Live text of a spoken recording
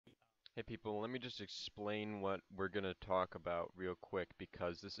Hey people, let me just explain what we're going to talk about real quick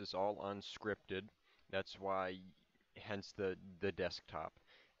because this is all unscripted. That's why, hence the desktop.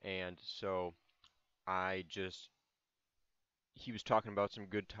 And so I just he was talking about some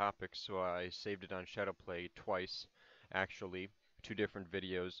good topics, so I saved it on Shadowplay twice, actually, two different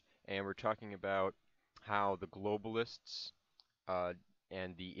videos, and we're talking about how the globalists uh,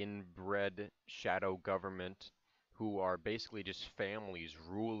 and the inbred shadow government, who are basically just families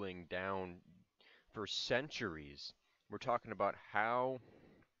ruling down for centuries. We're talking about how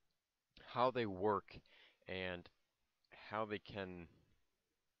they work and how they can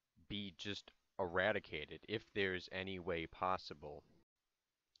be just eradicated if there's any way possible.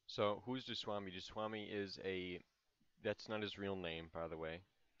 So who's Duswami? Duswami is a that's not his real name, by the way.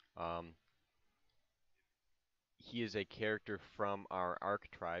 Um, he is a character from our Ark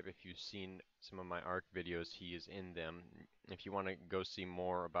tribe. If you've seen some of my Ark videos, he is in them. If you want to go see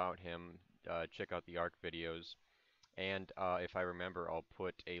more about him, check out the Ark videos. And if I remember, I'll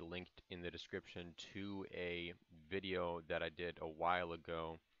put a link in the description to a video that I did a while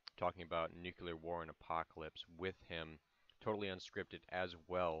ago talking about nuclear war and apocalypse with him, totally unscripted as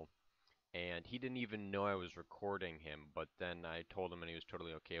well. And he didn't even know I was recording him, but then I told him and he was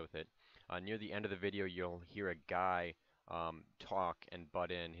totally okay with it. Near the end of the video, you'll hear a guy talk and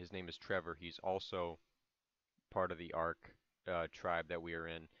butt in. His name is Trevor. He's also part of the Ark tribe that we are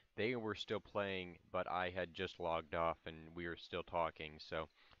in. They were still playing, but I had just logged off and we were still talking. So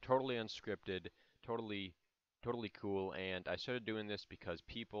totally unscripted, totally, totally cool. And I started doing this because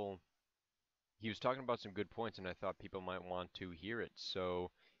he was talking about some good points and I thought people might want to hear it.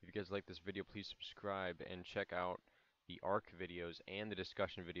 So if you guys like this video, please subscribe and check out the Arc videos and the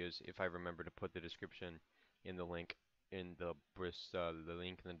discussion videos. If I remember to put the description in the link in the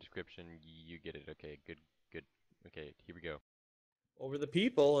link in the description, you get it. Okay, good, good. Okay, here we go. Over the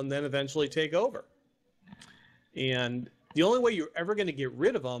people and then eventually take over. And the only way you're ever going to get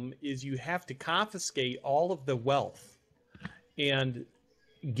rid of them is you have to confiscate all of the wealth and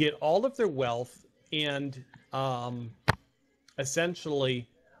get all of their wealth and essentially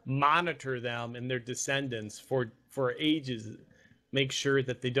monitor them and their descendants for ages. Make sure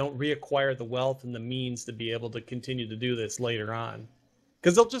that they don't reacquire the wealth and the means to be able to continue to do this later on.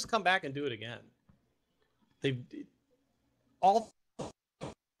 Because they'll just come back and do it again. They've all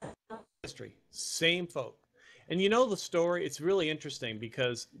history, same folk. And you know the story, it's really interesting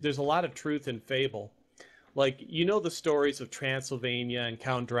because there's a lot of truth in fable. Like, you know the stories of Transylvania and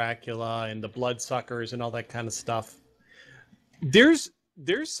Count Dracula and the bloodsuckers and all that kind of stuff. There's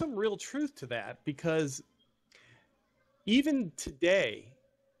some real truth to that because even today,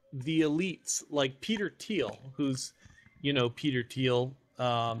 the elites like Peter Thiel, who's, Peter Thiel,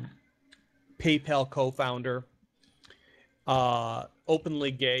 PayPal co-founder,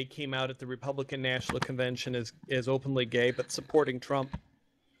 openly gay, came out at the Republican National Convention as openly gay, but supporting Trump.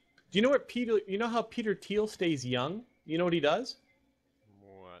 Do you know what Peter? You know how Peter Thiel stays young? You know what he does?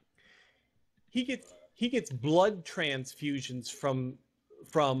 What? He gets blood transfusions from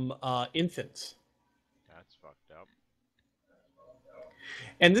infants, That's fucked up.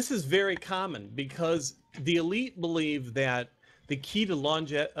 and this is very common because the elite believe that the key to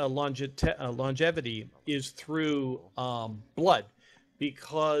longevity is through blood,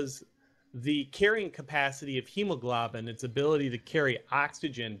 because the carrying capacity of hemoglobin, its ability to carry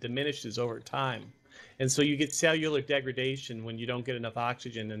oxygen, diminishes over time. And so you get cellular degradation when you don't get enough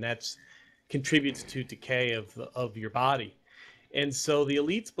oxygen, and that contributes to decay of your body. And so the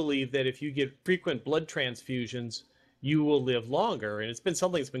elites believe that if you get frequent blood transfusions, you will live longer. And it's been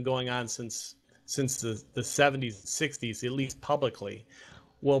something that's been going on since the 70s and 60s, at least publicly.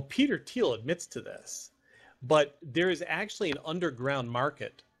 Well, Peter Thiel admits to this, but there is actually an underground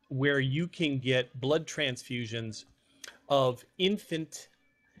market where you can get blood transfusions of infant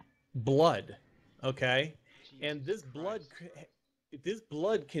blood, okay? And Jesus Christ. this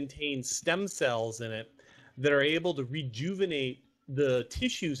blood contains stem cells in it that are able to rejuvenate the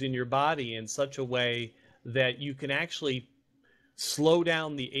tissues in your body in such a way that you can actually slow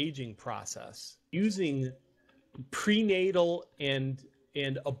down the aging process using prenatal and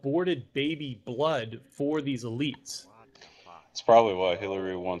aborted baby blood for these elites. What the fuck? It's probably why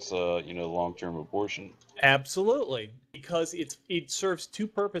Hillary wants, long-term abortion. Absolutely, because it serves two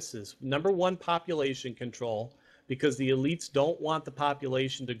purposes. Number one, population control, because the elites don't want the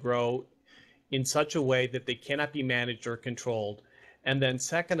population to grow in such a way that they cannot be managed or controlled. And then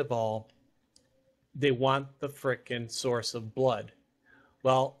second of all, they want the frickin' source of blood.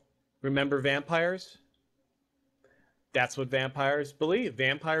 Well, remember vampires? That's what vampires believe.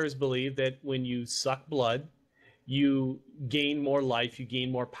 Vampires believe that when you suck blood, you gain more life, you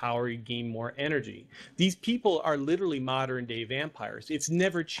gain more power, you gain more energy. These people are literally modern day vampires. It's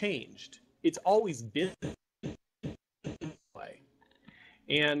never changed. It's always been that way.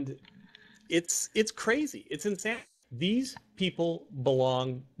 And it's crazy. It's insane. These people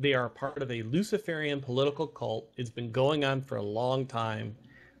belong, they are part of a Luciferian political cult. It's been going on for a long time.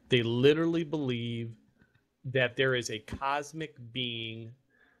 They literally believe that there is a cosmic being,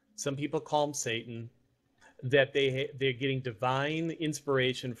 some people call him Satan, that they're getting divine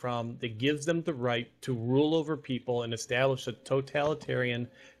inspiration from, that gives them the right to rule over people and establish a totalitarian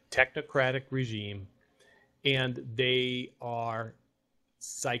technocratic regime. And they are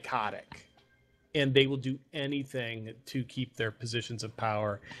psychotic, and they will do anything to keep their positions of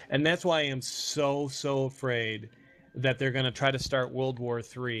power. And that's why I am so afraid that they're going to try to start World War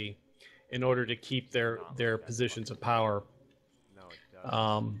III in order to keep their positions of power. No, it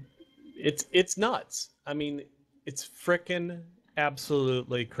does. It's nuts. I mean, it's frickin'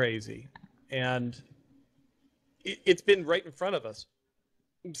 absolutely crazy. And it's been right in front of us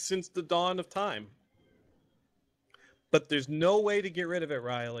since the dawn of time. But there's no way to get rid of it,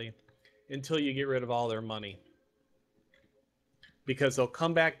 Riley, until you get rid of all their money. Because they'll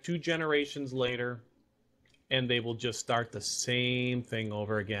come back 2 generations later and they will just start the same thing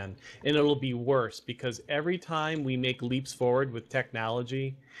over again. And it'll be worse, because every time we make leaps forward with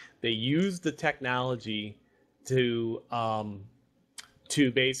technology, they use the technology to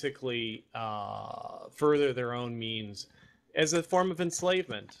basically further their own means as a form of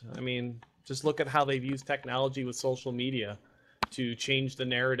enslavement. I mean, just look at how they've used technology with social media to change the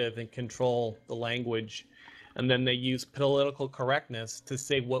narrative and control the language. And then they use political correctness to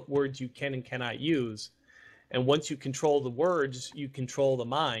say what words you can and cannot use. And once you control the words, you control the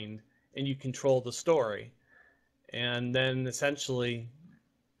mind and you control the story. And then essentially,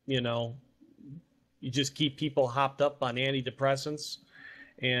 you know, you just keep people hopped up on antidepressants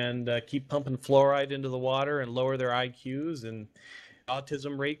and keep pumping fluoride into the water and lower their IQs, and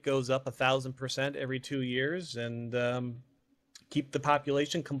autism rate goes up 1,000% every 2 years, and keep the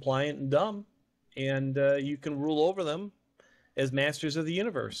population compliant and dumb, and you can rule over them as masters of the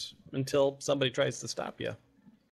universe until somebody tries to stop you.